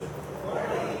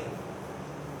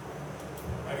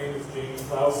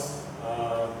Klaus.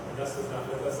 Ernesto's not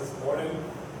with us this morning,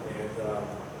 and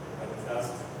I've been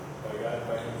tasked by God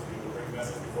by him to bring a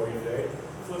message before you today.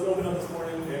 So let's open up this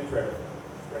morning in prayer.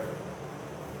 Pray.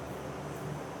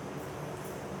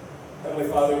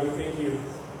 Heavenly Father, we thank you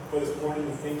for this morning.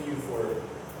 We thank you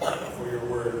for your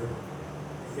word.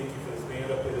 We thank you for this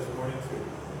band up here this morning to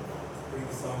bring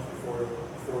the songs before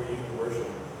you in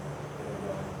worship.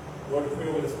 And, Lord, we pray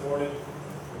over this morning.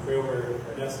 We pray over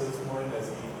Ernesto this morning as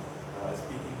he is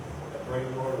speaking at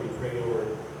Brighton, Lord. We pray over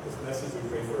this message. We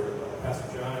pray for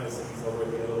Pastor John as he's over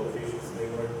at the other locations today,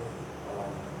 Lord.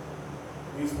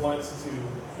 We just want to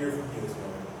hear from you this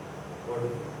morning.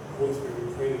 Lord, Holy Spirit,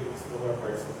 we pray that you fill our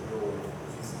hearts with your word.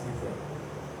 In Jesus' name we pray.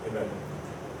 Amen.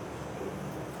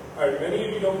 All right, many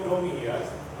of you don't know me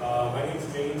yet. My name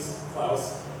is James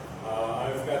Klaus.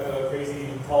 I've got the crazy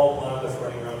tall blonde that's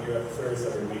running around here after service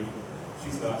every week.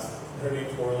 She's nuts. Her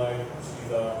name's Coraline.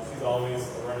 She's always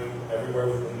running everywhere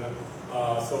with Lena.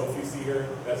 So if you see her,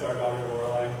 that's our daughter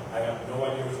Coraline. I have no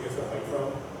idea where she gets her height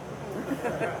from.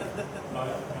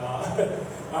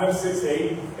 I'm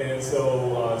 6'8", and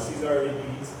so she's already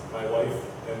beat my wife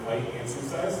in height and shoe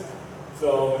size.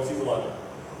 So she's 11.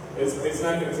 It's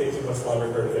not going to take too much longer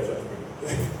for her to catch up to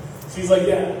me. She's like,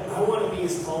 Dad, I want to be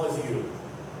as tall as you.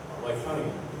 I'm like,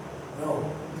 honey,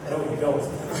 no, you don't.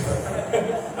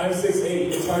 I'm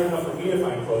 6'8". It's hard enough for me to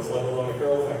find clothes, let alone a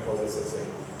girl to find clothes at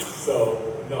 6'8".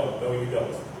 So, no, you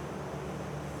don't.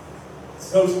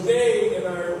 So today, in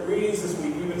our readings this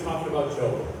week, we've been talking about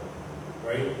Job.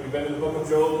 Right? We've been in the book of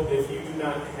Job. If you do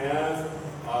not have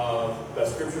the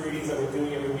scripture readings that we're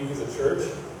doing every week as a church,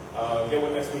 get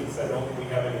one next week, because I don't think we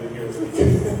have anything here this week.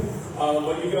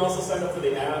 But you can also sign up for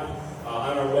the app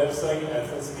on our website at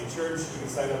Flint City Church. You can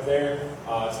sign up there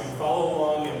to follow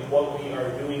along in what we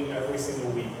are doing every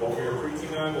single week. What we are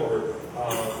preaching on,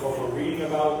 what we're reading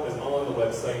about is all on the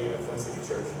website at Flint City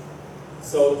Church.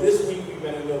 So this week we've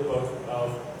been in the book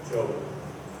of Job.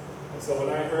 And so when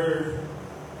I heard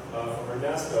from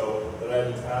Ernesto that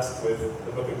I've been tasked with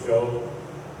the book of Job,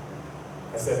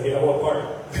 I said, yeah, what part?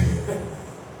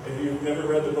 If you've never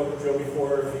read the book of Job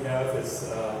before, if you have,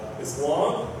 it's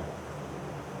long.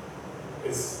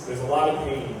 There's a lot of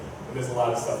pain and there's a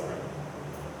lot of suffering.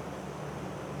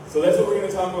 So that's what we're going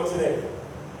to talk about today.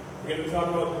 We're going to talk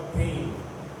about pain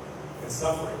and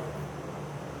suffering.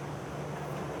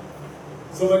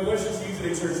 So my question to you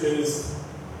today, church, is,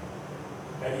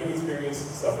 have you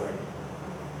experienced suffering?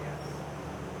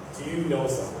 Do you know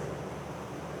suffering?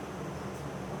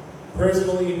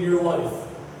 Personally in your life,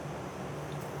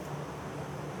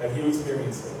 have you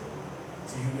experienced it?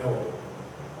 Do you know it?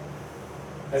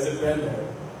 Has it been there?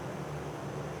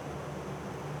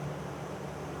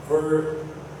 For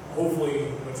hopefully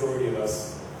the majority of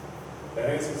us, that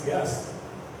answer is yes.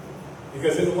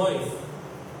 Because in life,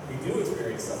 we do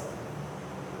experience suffering.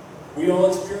 We all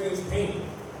experience pain.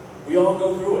 We all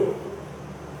go through it.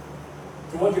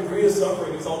 To what degree of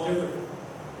suffering is all different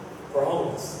for all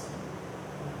of us.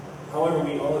 However,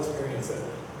 we all experience it.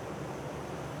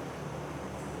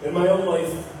 In my own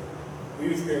life,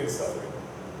 we've experienced suffering.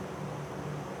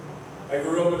 I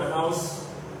grew up in a house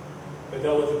that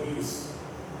dealt with abuse,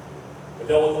 that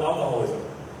dealt with alcoholism.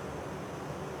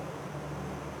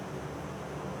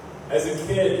 As a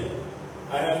kid,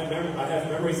 I have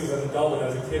memories as an adult when I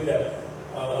was a kid that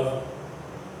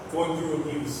going through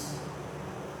abuse,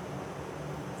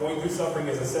 going through suffering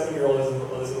as a 7-year-old,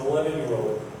 as an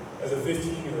 11-year-old, as a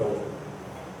 15-year-old.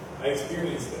 I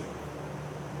experienced it.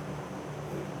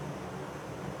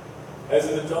 As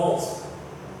an adult,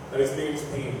 I've experienced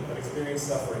pain. I've experienced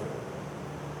suffering.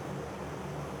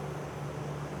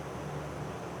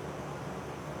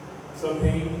 Some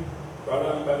pain brought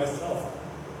on by myself,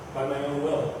 by my own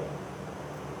will.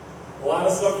 A lot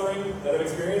of suffering that I've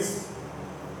experienced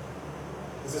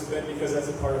has just been because that's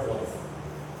a part of life.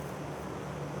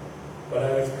 But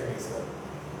I've experienced it.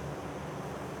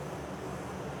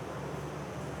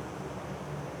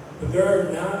 But there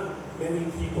are not many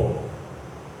people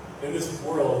in this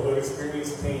world who have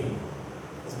experienced pain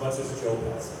as much as Job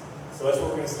has. So that's what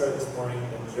we're going to start this morning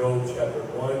in Job chapter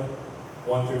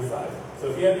 1 through 5. So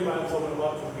if you have your Bibles, open them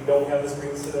up. If we don't have the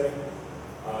screens today,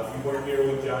 if you weren't here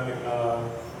when John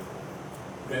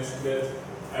mentioned it,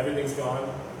 everything's gone.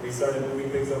 We started moving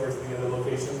things over to the other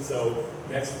location. So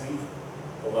next week,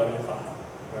 11 o'clock.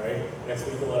 All right? Next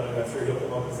week, 11. I'm sure he'll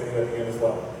come up and say that again as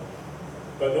well.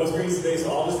 But no screens today, so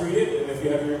I'll just read it. And if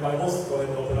you have your Bibles, go ahead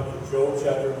and open up to Job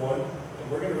chapter 1.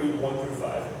 And we're going to read 1 through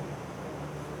 5.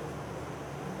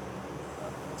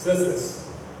 It says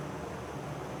this.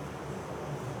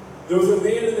 There was a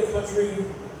man in the country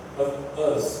of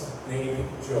Uz named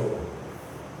Job.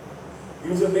 He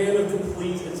was a man of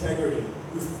complete integrity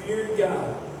who feared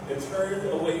God and turned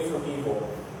away from evil.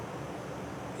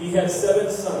 He had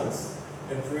 7 sons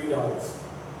and 3 daughters.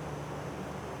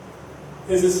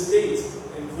 His estate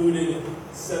included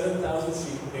 7,000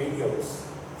 sheep and goats,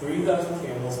 3,000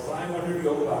 camels, 500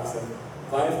 yoke oxen,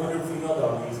 500 female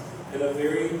donkeys, and a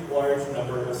very large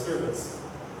number of servants.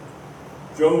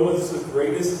 Job was the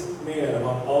greatest man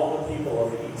among all the people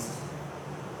of the East.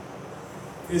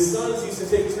 His sons used to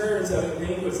take turns having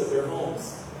banquets at their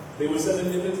homes. They would send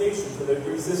an invitation to their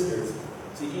 3 sisters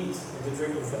to eat and to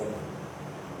drink with them.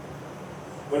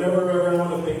 Whenever a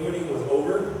round of banqueting was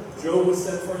over, Job would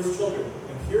send for his children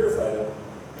and purify them,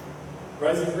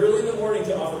 rising early in the morning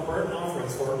to offer burnt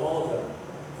offerings for all of them.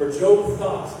 For Job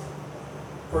thought,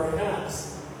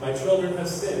 perhaps my children have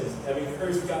sinned, having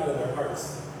cursed God in their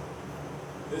hearts.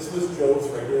 This was Job's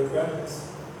regular practice.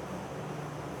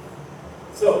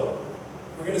 So,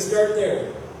 we're going to start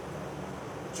there.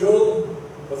 Job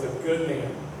was a good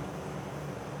man.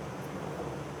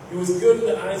 He was good in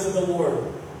the eyes of the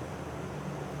Lord.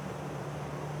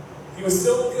 He was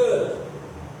so good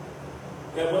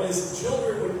that when his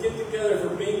children would get together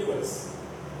for banquets,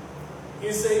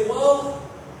 he'd say, well,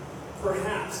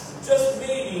 perhaps, just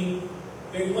maybe,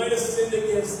 they might have sinned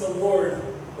against the Lord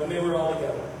when they were all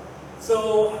together.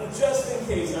 So, just in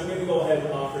case, I'm going to go ahead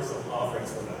and offer some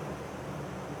offerings for them.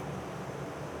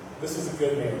 This is a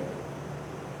good man.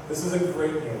 This is a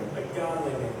great man, a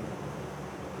godly man.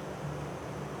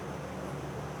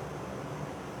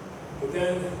 But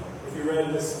then, if you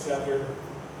read this chapter,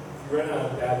 if you read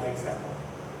on bad things happen.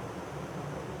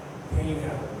 Pain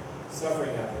happened.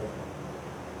 Suffering happened.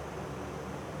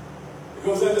 It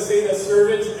goes on to say that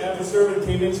servant after servant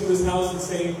came into his house and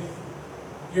saying,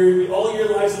 all your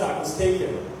livestock was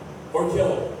taken or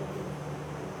killed.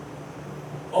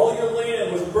 All your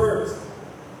land was burnt.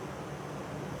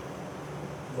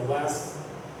 The last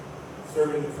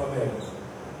servant to come in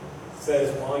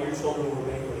says, while your children were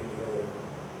banqueting together,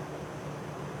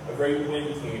 a great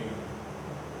wind came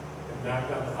and knocked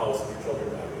down the house and your children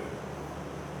died in it.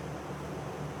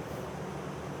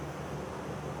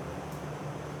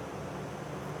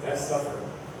 That's suffering.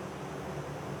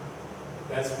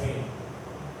 That's pain.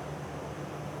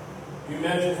 You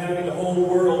imagine having the whole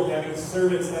world, having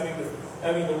servants,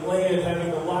 having the land,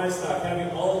 having the livestock, having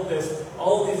all of this,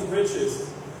 all of these riches,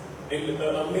 and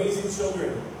amazing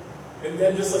children, and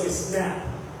then just like a snap,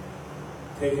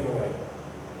 taken away.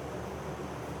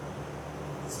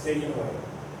 It's taken away.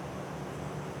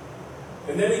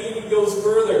 And then it even goes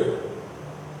further,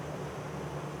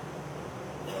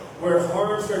 where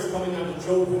harm starts coming onto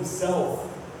Job himself.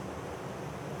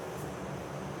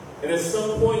 And at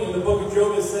some point in the book of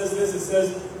Job, it says this. It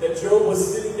says that Job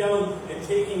was sitting down and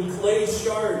taking clay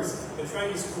shards and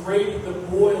trying to scrape the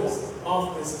boils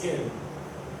off his skin.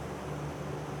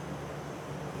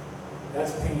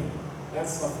 That's pain.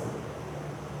 That's suffering.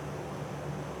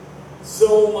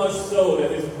 So much so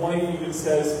that his wife even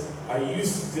says, are you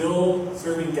still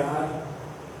serving God?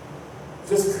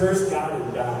 Just curse God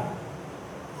and die.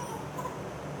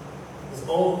 His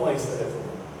own wife said it to him.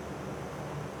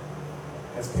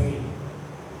 That's pain.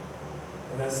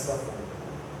 And that's suffering.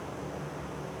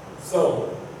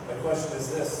 So, my question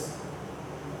is this.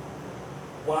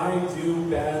 Why do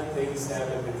bad things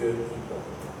happen to good people?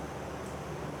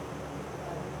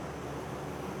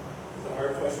 It's a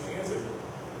hard question to answer.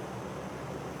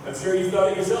 I'm sure you've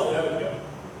thought it yourself, haven't you?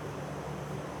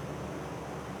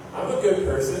 I'm a good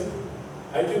person.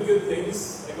 I do good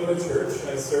things. I go to church.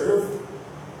 I serve.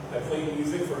 I play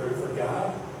music for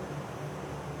God.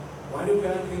 Why do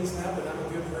bad things happen? I'm a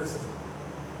good person.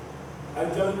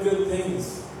 I've done good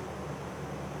things.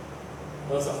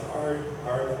 Well, that's a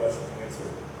hard question to answer.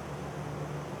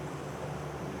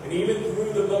 And even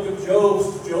through the book of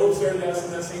Job, Job started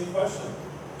asking that same question.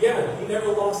 Yeah, he never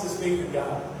lost his faith in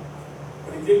God.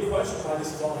 But he did question why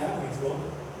this is all happening to him.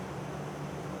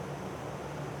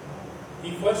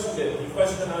 He questioned it. He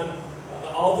questioned on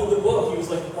all through the book. He was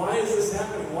like, why is this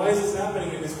happening? Why is this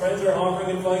happening? And his friends are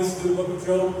offering advice through the book of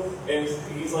Job. And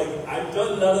he's like, I've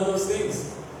done none of those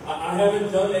things. I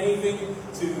haven't done anything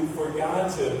for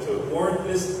God to warrant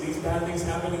these bad things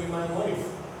happening in my life.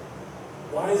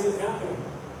 Why is it happening?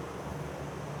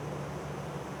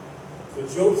 So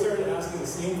Job started asking the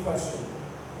same question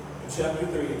in chapter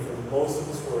 3 for most of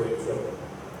the story of Job.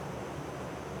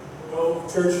 Well,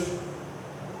 church,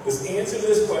 this answer to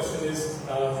this question is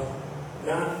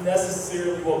not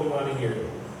necessarily what we want to hear.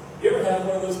 You ever have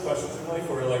one of those questions in life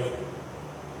where, like,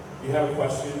 you have a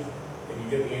question and you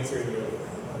get the answer and you're like, I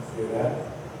don't want to hear that?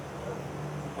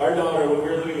 Our daughter, when we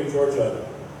were living in Georgia,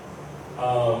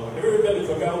 have you ever been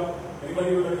to Cookout? Anybody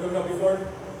ever been to Cookout before?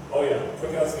 Oh yeah,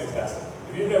 Cookout's fantastic.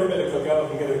 If you've never been to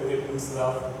Cookout, you gotta get in the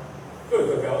South. Go to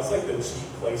Cookout. It's like the cheap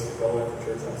place to go after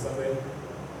church on Sunday,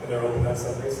 and they're open on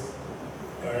Sundays.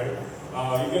 All right.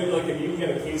 You can get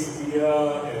a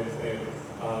quesadilla and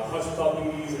hush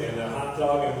puppies and a hot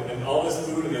dog and all this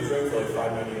food and a drink for like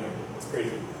 $5.99. It's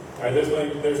crazy. All right.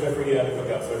 There's my free ad to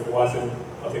Cookout. So if you're watching,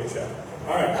 I'll take a check.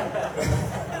 All right.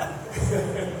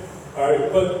 All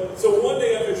right. But so one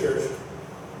day after church,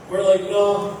 we're like,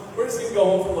 no, we're just gonna go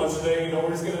home for lunch today. We're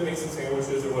just gonna make some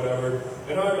sandwiches or whatever.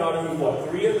 And our daughter, who's what,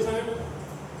 3 at the time,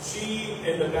 she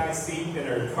in the back seat in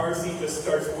her car seat just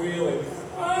starts wailing,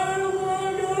 I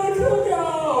want to go to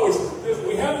Cookout.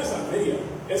 We have this on video.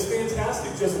 It's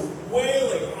fantastic. Just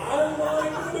wailing, I want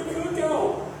to go to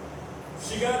Cookout.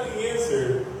 She got the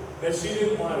answer that she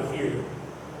didn't want to hear.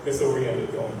 And so we ended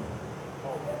up going.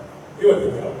 You went to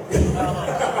Cookout.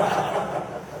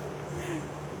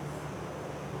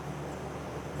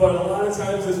 But a lot of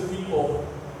times as people,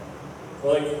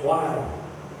 we're like, why?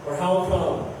 Or how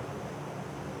come?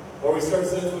 Or we start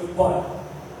saying with but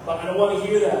I don't want to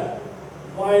hear that.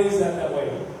 Why is that way?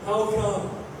 How come?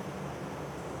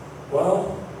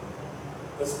 Well,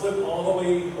 let's flip all the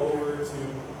way over to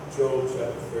Job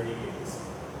chapter 38.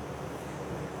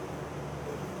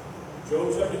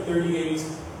 Job chapter 38,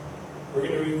 we're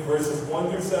going to read verses 1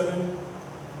 through 7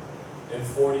 and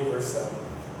 40 verse 7.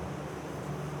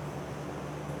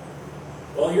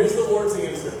 Well, here's the Lord's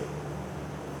answer.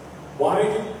 Why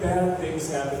do bad things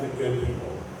happen to good people?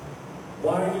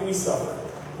 Why do we suffer?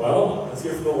 Well, let's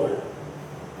hear from the Lord.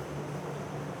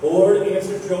 The Lord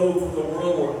answered Job from the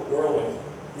whirlwind.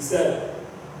 He said,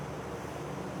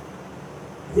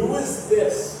 who is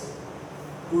this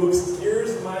who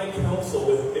obscures my counsel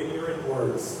with ignorant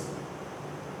words?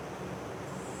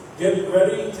 Get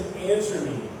ready to answer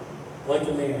me like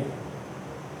a man.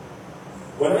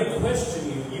 When I question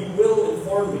you, you will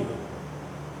inform me.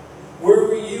 Where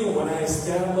were you when I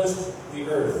established the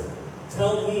earth?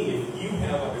 Tell me if you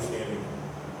have understanding.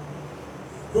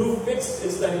 Who fixed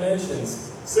its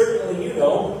dimensions? Certainly you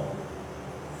know.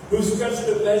 Who stretched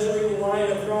a measuring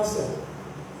line across it?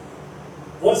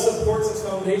 What supports its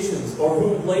foundations? Or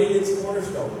who laid its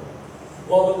cornerstone?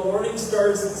 While the morning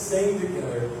stars sang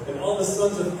together, and all the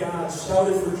sons of God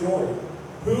shouted for joy.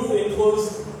 Who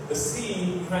enclosed the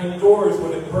sea behind doors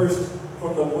when it burst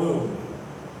from the womb?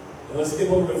 And let's skip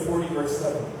over to 40 verse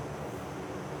 7.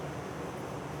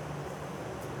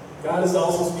 God is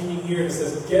also speaking here and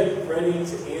says, get ready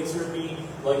to answer me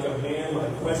like a man. When I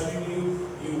question you,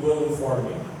 you will inform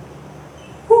me.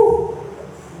 Whew!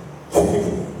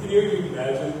 Can you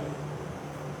imagine?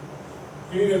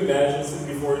 Can you imagine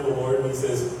sitting before the Lord when He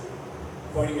says,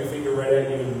 pointing a finger right at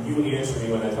you, and you answer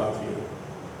me when I talk to you?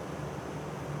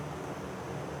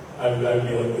 I would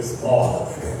be like this small.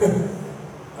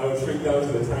 I would shrink down to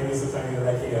the tiniest of tiny that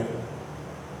I can.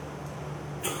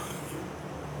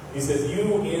 He says,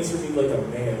 you answer me like a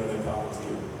man when I'm talking to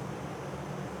you.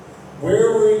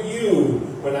 Where were you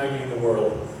when I made the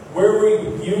world? Where were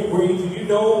you? Did you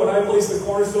know when I placed the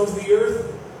cornerstones of the earth?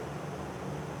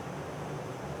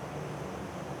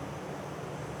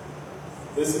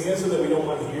 This answer that we don't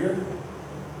want to hear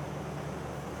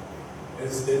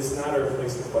it's not our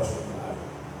place to question God.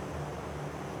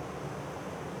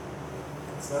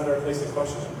 It's not our place to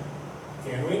question Him.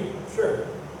 Can we? Sure.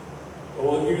 But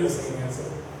we'll hear the same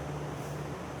answer.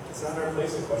 It's not our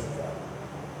place to question God.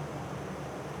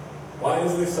 Why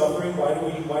is there suffering? Why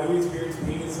do we experience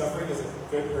pain and suffering as a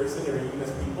good person or even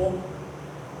as people?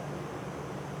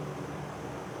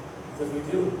 Because we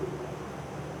do.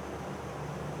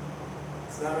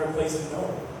 It's not our place to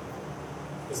know.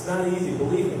 It's not easy,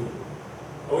 believe me.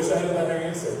 I wish I had a better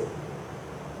answer.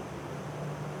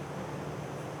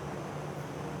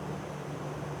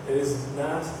 It is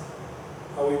not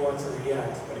how we want to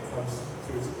react when it comes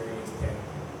to experiencing pain.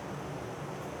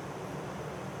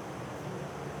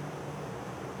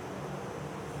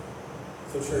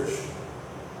 So church,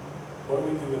 what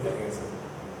do we do with the answer?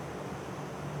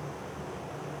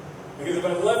 Because if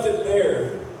I left it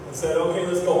there and said, okay,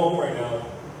 let's go home right now,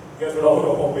 you guys would all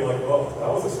go home and be like, well, that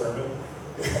was a sermon.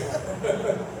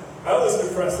 That was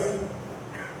depressing.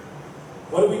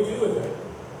 What do we do with it?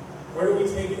 Where do we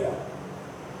take that?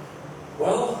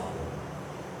 Well,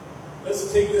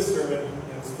 let's take this sermon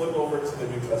and flip over to the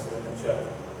New Testament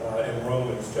in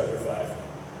Romans chapter 5.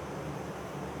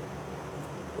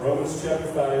 Romans chapter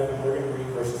 5, and we're going to read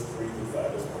verses 3 through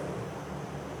 5 this morning.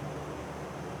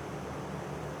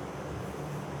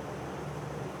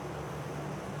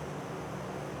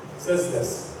 It says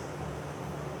this.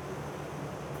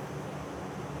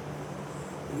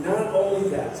 Not only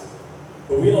that,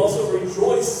 but we also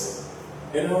rejoice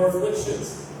in our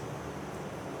afflictions.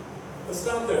 Let's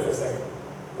stop there for a second.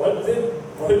 What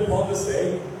did Paul just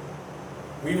say?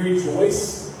 We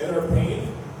rejoice in our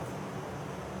pain.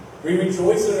 We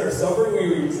rejoice in our suffering.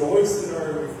 We rejoice in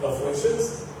our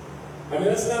afflictions. I mean,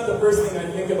 that's not the first thing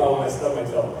I think about when I stub my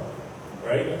toe,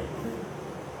 right?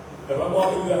 If I'm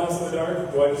walking through the house in the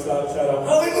dark, do I just shout out,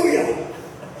 "Hallelujah"?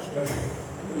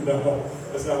 No,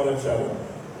 that's not what I'm shouting.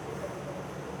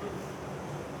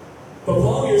 But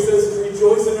Paul here says to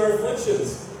rejoice in our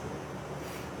afflictions.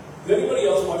 Is anybody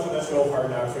else watching that show Hard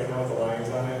Knocks right now with the Lions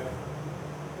on it?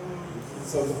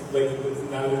 So, like,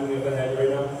 it's not in the head right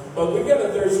now. But we've got a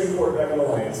third-string quarterback on the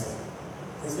Lions.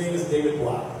 His name is David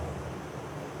Blough.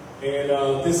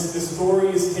 And this story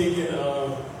is taken,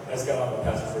 I just got off the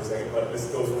passage for a second, but this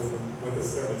goes with the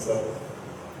sermon. So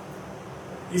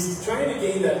he's trying to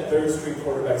gain that third-string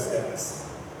quarterback status.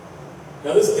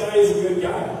 Now, this guy is a good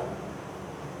guy.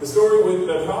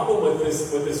 The problem with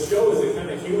this show is it kind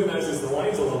of humanizes the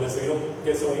Lions a little bit, so you don't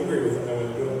get so angry with them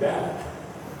when they're doing bad.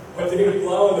 But David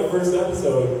Blough in the first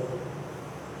episode,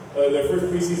 their first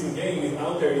preseason game, he's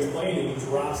out there, he's playing, and he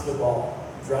drops the ball.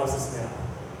 He drops the snap.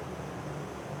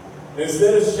 And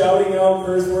instead of shouting out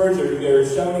curse words or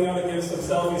shouting out against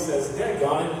himself, he says,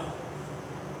 "Daggone it."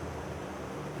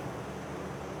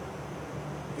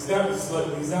 He's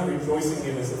not rejoicing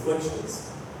in his afflictions,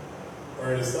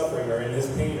 or in his suffering, or in his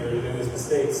pain, or in his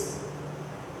mistakes.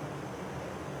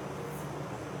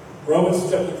 Romans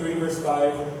chapter 3, verse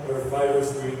 5, or 5,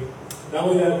 verse 3. Not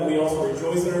only that, but we also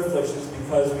rejoice in our afflictions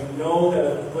because we know that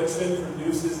affliction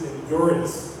produces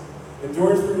endurance.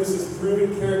 Endurance produces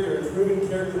proven character, and proven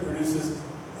character produces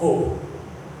hope.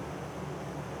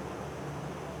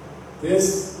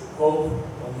 This hope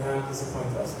will not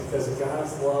disappoint us because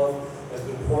God's love has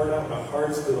been poured out in our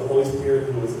hearts through the Holy Spirit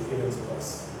who was given to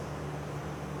us.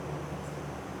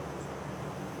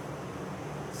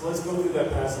 So let's go through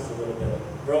that passage a little bit.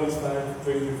 Romans 5,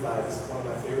 3 through 5 is one of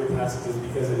my favorite passages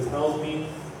because it tells me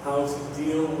how to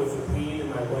deal with the pain in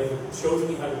my life. It shows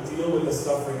me how to deal with the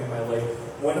suffering in my life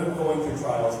when I'm going through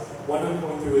trials, when I'm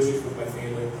going through issues with my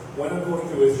family, when I'm going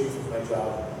through issues with my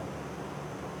job,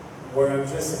 where I'm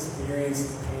just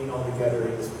experiencing pain altogether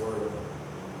in this world.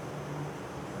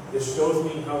 This shows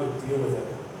me how to deal with it.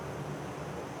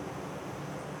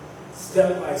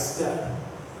 Step by step.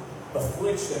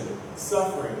 Affliction,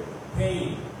 suffering,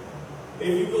 pain. If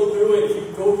you go through it, if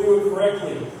you go through it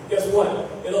correctly, guess what?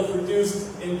 It'll produce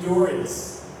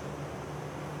endurance.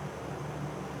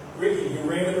 Ricky, you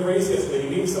ran in the race yesterday.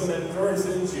 You need some of that endurance,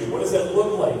 didn't you? What does that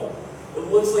look like?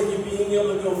 It looks like you being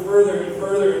able to go further and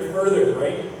further and further,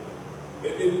 right?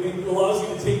 It allows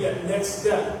you to take that next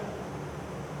step.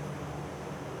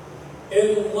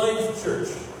 In life, church,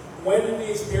 when do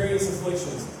we experience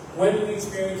afflictions? When do we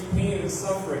experience pain and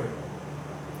suffering?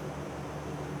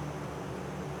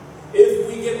 If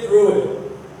we get through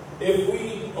it, if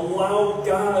we allow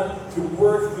God to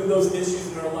work through those issues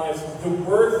in our lives, to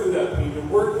work through that pain, to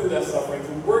work through that suffering,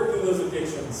 to work through those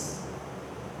addictions,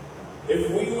 if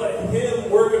we let Him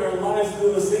work in our lives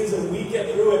through those things and we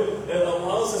get through it, it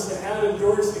allows us to have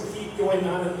endurance to keep going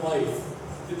on in life.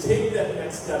 To take that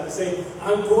next step, to say,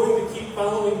 I'm going to keep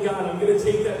following God. I'm going to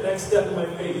take that next step in my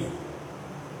faith.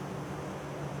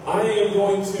 I am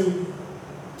going to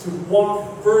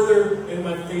walk further in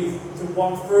my faith, to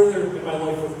walk further in my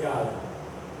life with God.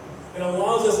 It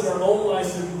allows us in our own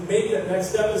lives to make that next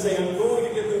step and say, I'm going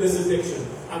to get through this addiction.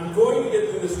 I'm going to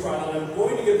get through this trial. And I'm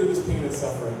going to get through this pain and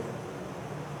suffering.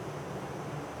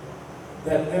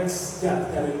 That next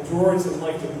step, that endurance in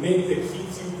life to make that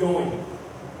keeps you going.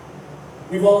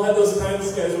 We've all had those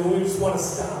times, guys, where we just want to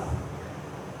stop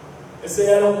and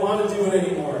say, I don't want to do it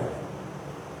anymore.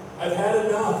 I've had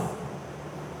enough.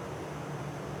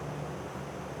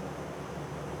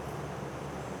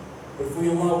 But if we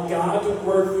allow God to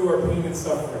work through our pain and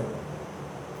suffering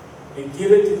and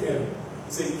give it to Him,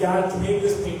 and say, God, take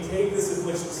this pain, take this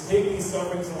affliction, take these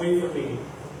sufferings away from me.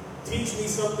 Teach me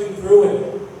something through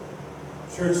it.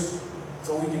 Church, it's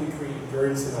only going to create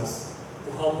endurance in us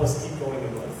to help us keep going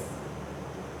in life.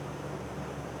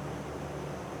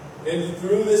 And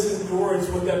through this endurance,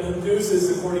 what that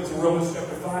produces, according to Romans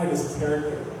chapter 5, is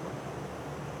character.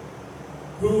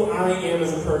 Who I am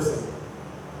as a person.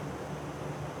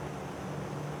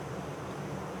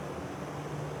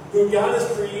 Who God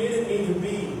has created me to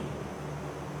be.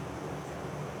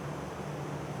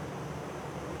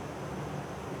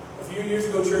 A few years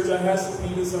ago, church, I had some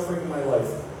pain and suffering in my life.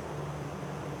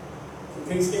 Some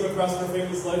things came across my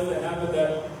family's life that happened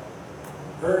that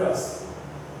hurt us.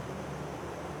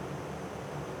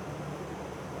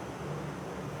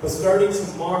 But starting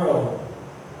tomorrow,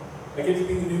 I get to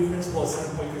be the new principal at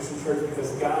Center Point Christian Church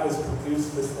because God has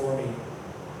produced this for me.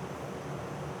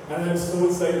 And I'm so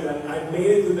excited that I made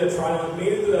it through that trial. I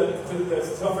made it through that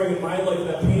suffering in my life,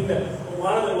 that pain, that a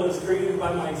lot of it was created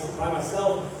by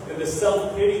myself, and the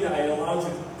self-pity that I allowed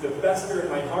to fester in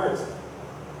my heart.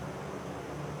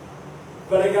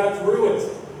 But I got through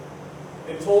it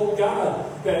and told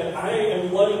God that I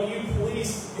am letting you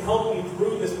please help me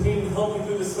through this pain, help me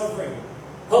through this suffering.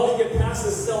 Help me get past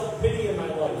this self-pity in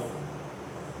my life.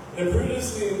 And it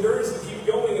produced the endurance to keep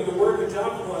going and to work a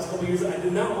job for the last couple of years I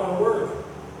did not want to work.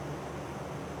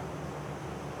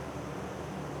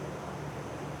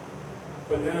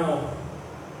 But now,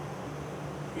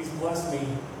 He's blessed me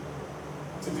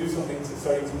to do something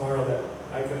starting tomorrow that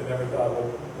I could have never thought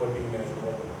would be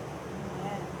imaginable.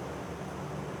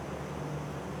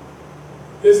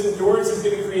 This endurance is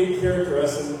going to create character in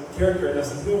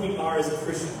us and who we are as a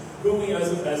Christian, who we are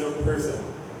as a person.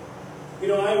 You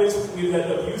know, I wish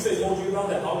that abuse I told you about,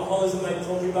 that alcoholism I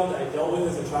told you about that I dealt with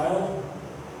as a child.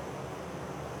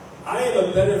 I am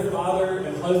a better father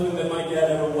and husband than my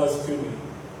dad ever was to me.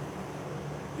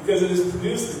 Because it has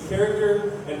produced the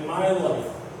character in my life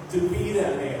to be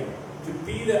that man, to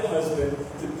be that husband,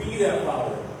 to be that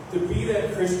father, to be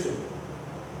that Christian.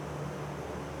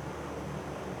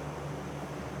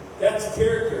 That's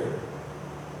character.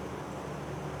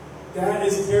 That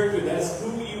is character. That's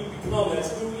who you become.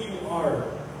 That's who you are.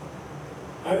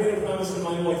 I made a promise to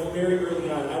my wife very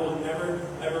early on. I will never,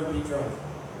 ever be drunk.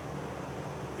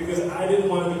 Because I didn't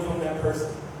want to become that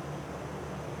person.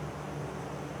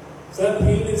 So that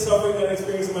pain and suffering that I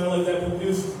experienced in my life, that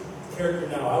produced character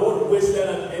now. I wouldn't wish that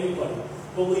on anybody.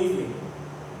 Believe me.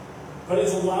 But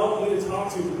it's allowed me to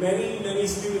talk to many, many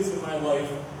students in my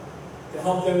life to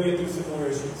help them get through similar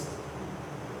issues.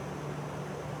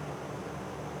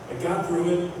 I got through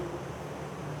it,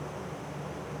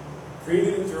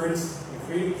 created endurance, and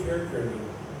created character in me.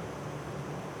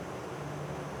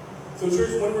 So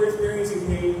church, when we're experiencing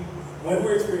pain, when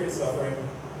we're experiencing suffering,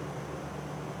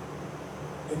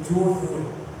 endure through it.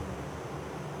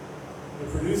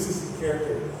 It produces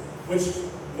character, which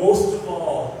most of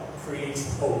all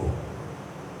creates hope.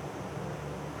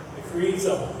 It creates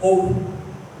a hope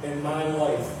in my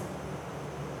life.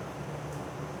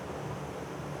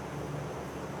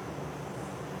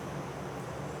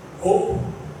 Hope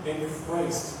in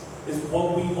Christ is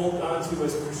what we hold on to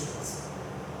as Christians.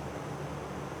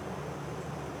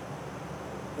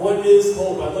 What is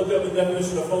hope? I looked up the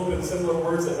definition of hope and similar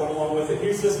words that went along with it.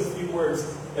 Here's just a few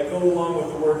words that go along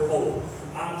with the word hope.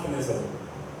 Optimism,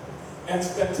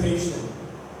 expectation,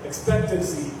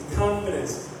 expectancy,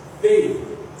 confidence, faith,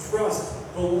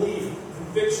 trust, belief,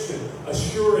 conviction,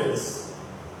 assurance.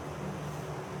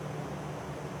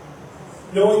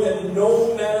 Knowing that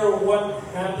no matter what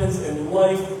happens in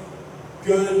life,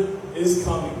 good is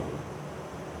coming.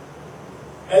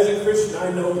 As a Christian,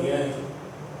 I know the end.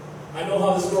 I know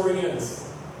how the story ends.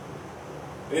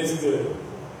 And it's good.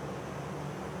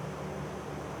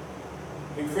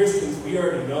 And Christians, we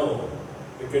already know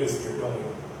the good is here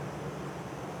coming.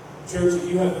 Church, if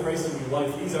you have Christ in your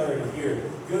life, He's already here.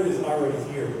 Good is already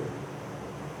here.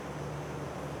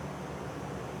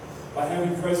 By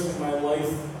having Christ in my life,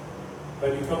 by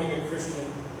becoming a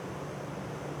Christian,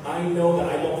 I know that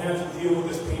I don't have to deal with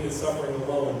this pain and suffering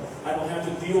alone. I don't have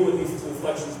to deal with these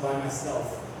afflictions by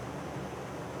myself.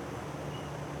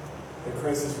 That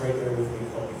Christ is right there with me to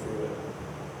help me through it.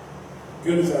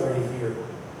 Good is already here.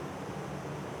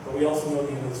 But we also know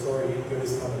the end of the story. Good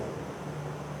is coming.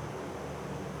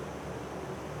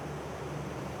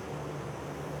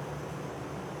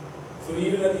 So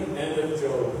even at the end of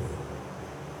Job,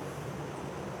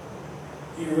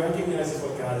 he recognizes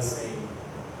what God is saying.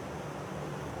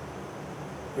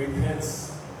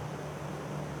 Repents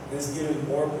and is given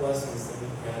more blessings than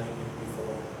he had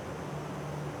before.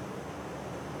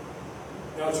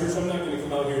 Now, church, I'm not going to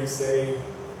come out here and say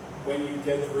when you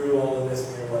get through all of this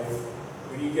in your life,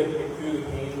 when you get through the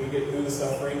pain, when you get through the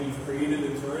suffering, you've created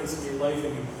endurance in your life,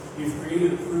 and you've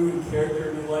created a proven character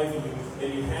in your life,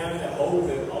 and you have that hope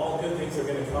that all good things are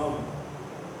going to come.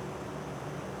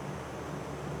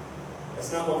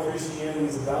 That's not what Christianity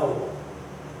is about.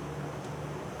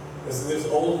 This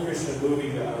old Christian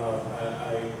movie,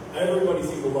 everybody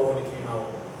seemed to love when it came out.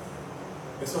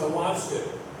 And so I watched it.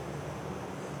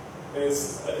 And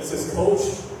it's this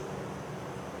coach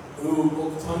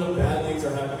who a ton of bad things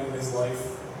are happening in his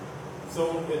life.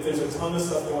 So there's a ton of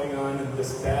stuff going on, and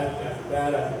just bad after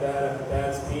bad after bad after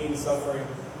bad, pain, suffering.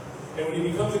 And when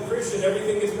he becomes a Christian,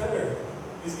 everything gets better.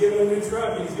 He's given a new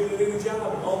truck, he's given a new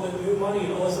job, and all the new money,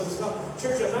 and all this other stuff.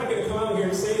 Church, I'm not going to come out here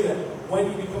and say that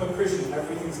when you become a Christian,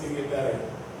 everything's going to get better.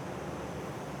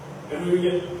 And we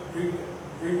get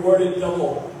rewarded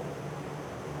double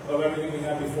of everything we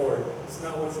had before. It's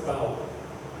not what it's about.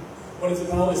 What it's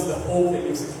about is the hope that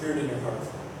you've secured in your heart.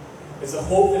 It's a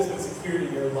hope that's been secured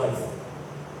in your life.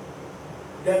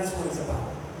 That's what it's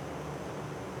about.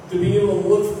 To be able to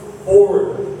look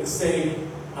forward and say,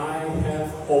 I have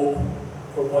hope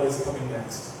for what is coming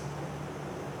next.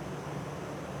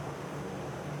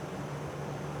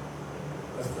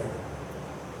 Let's pray.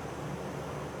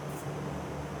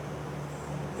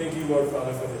 Thank you, Lord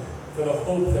Father, for the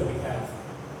hope that we have.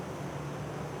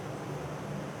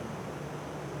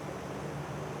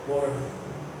 Lord,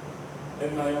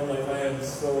 in my own life, I am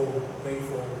so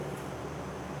thankful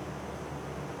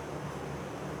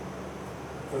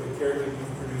for the character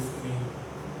you've produced in me,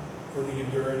 for the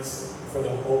endurance, for the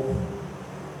hope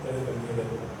that has been given.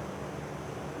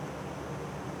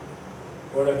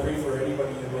 Lord, I pray for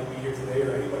anybody that might be here today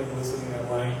or anybody listening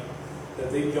online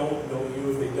that they don't know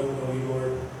you, if they don't know you,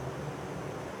 Lord.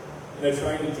 And they're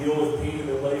trying to deal with pain in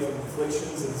their life and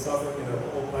afflictions and suffering in their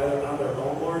own, on their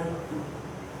own, Lord.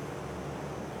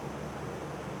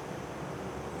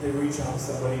 They reach out to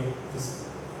somebody, just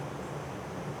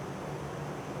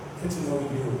get to know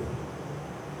you.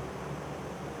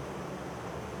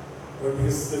 Lord,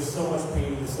 because there's so much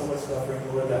pain, there's so much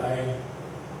suffering, Lord, that I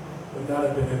would not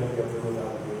have been able to get through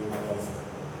without you in my life.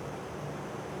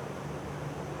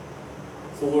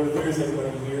 So Lord, if there's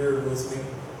anybody here listening,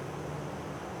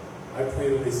 I pray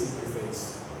that they seek your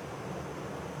face.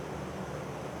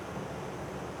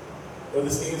 Lord,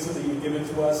 this answer that you've given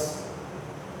to us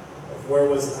of where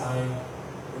was I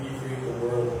when you created the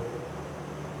world,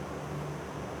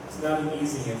 it's not an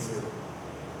easy answer.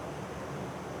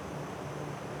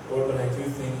 Lord, but I do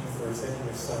thank you for sending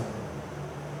your Son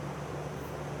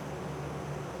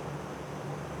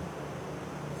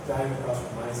to die on the cross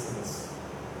for my sins,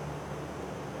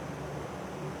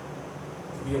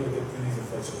 to be able to get through these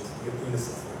afflictions, to get through this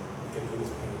suffering, to get through this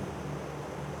pain.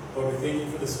 Lord, we thank you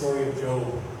for the story of Job.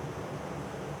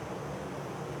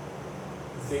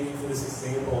 We thank you for this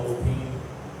example of pain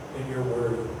in your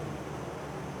word.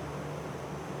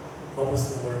 Help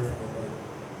us to learn from it, Lord.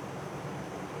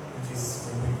 In Jesus'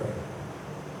 name we pray.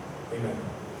 Amen.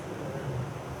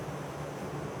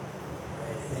 All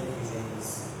right, thank you, James.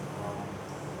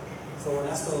 So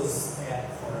Ernesto's at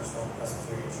Cornerstone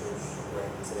Presbyterian Church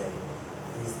right today.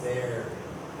 He's there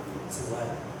to let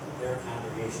their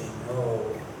congregation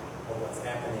know of what's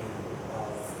happening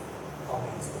of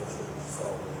helping school church. So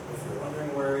if you're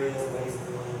wondering where he is, what he's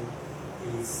doing,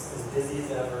 he's as busy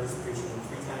as ever. He's preaching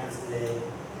 3 times a day,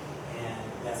 and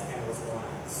that's kind of what's going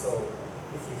on. So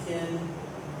if you can,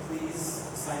 please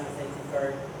sign the thank you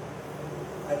card.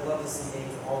 I'd love to see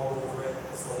names all over it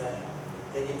so that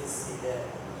they get to see that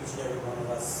each and every one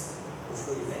of us were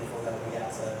truly thankful that we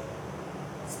got to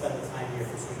spend the time here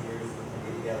for 2 years and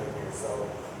be together here. So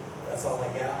that's all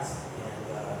I got. And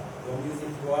no music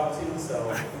to go out to,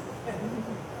 so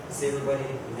see everybody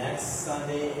next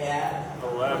Sunday at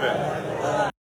 11.